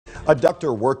A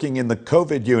doctor working in the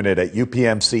COVID unit at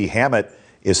UPMC Hamot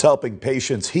is helping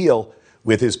patients heal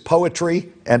with his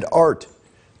poetry and art.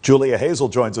 Julia Hazel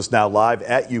joins us now live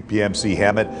at UPMC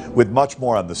Hamot with much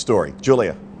more on the story.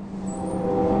 Julia.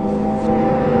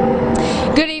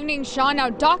 Good evening, Sean. Now,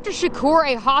 Dr.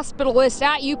 Shakur, a hospitalist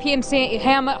at UPMC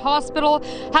Hamot Hospital,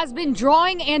 has been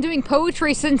drawing and doing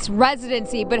poetry since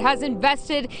residency, but has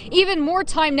invested even more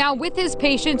time now with his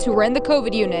patients who are in the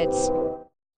COVID units.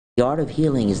 The art of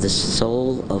healing is the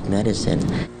soul of medicine.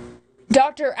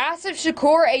 Dr. Asif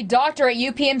Shakur, a doctor at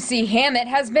UPMC Hamot,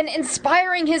 has been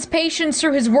inspiring his patients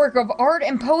through his work of art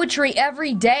and poetry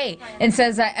every day and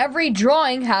says that every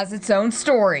drawing has its own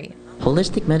story.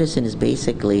 Holistic medicine is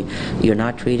basically, you're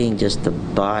not treating just the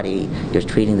body, you're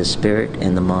treating the spirit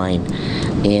and the mind.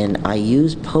 And I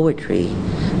use poetry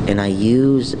and I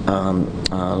use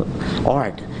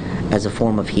art as a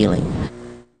form of healing.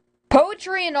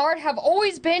 Poetry and art have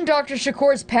always been Dr.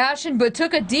 Shakur's passion, but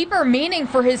took a deeper meaning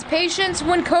for his patients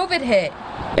when COVID hit.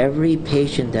 Every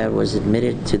patient that was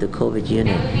admitted to the COVID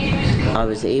unit, I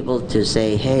was able to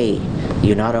say, hey,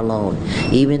 you're not alone.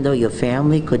 Even though your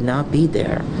family could not be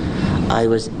there, I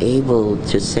was able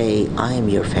to say, I am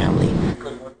your family.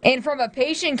 And from a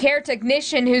patient care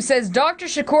technician who says Dr.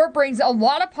 Shakur brings a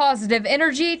lot of positive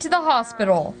energy to the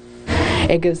hospital.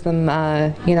 It gives them,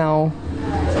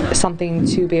 something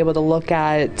to be able to look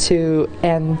at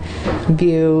and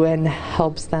view, and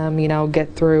helps them,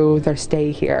 get through their stay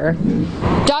here.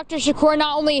 Dr. Shakur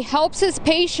not only helps his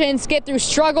patients get through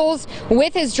struggles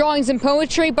with his drawings and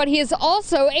poetry, but he is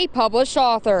also a published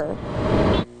author.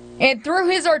 And through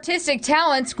his artistic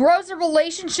talents, grows a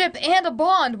relationship and a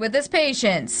bond with his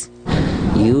patients.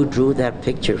 You drew that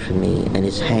picture for me, and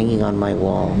it's hanging on my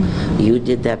wall. You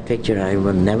did that picture, and I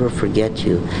will never forget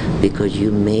you, because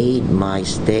you made my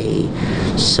stay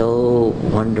so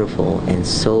wonderful and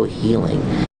so healing.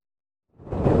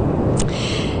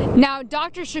 Now,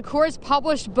 Dr. Shakur's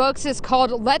published books is called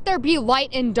Let There Be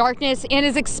Light in Darkness, and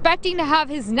is expecting to have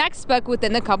his next book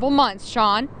within a couple months.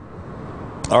 Sean?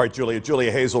 All right, Julia.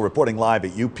 Julia Hazel reporting live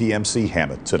at UPMC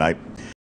Hamot tonight.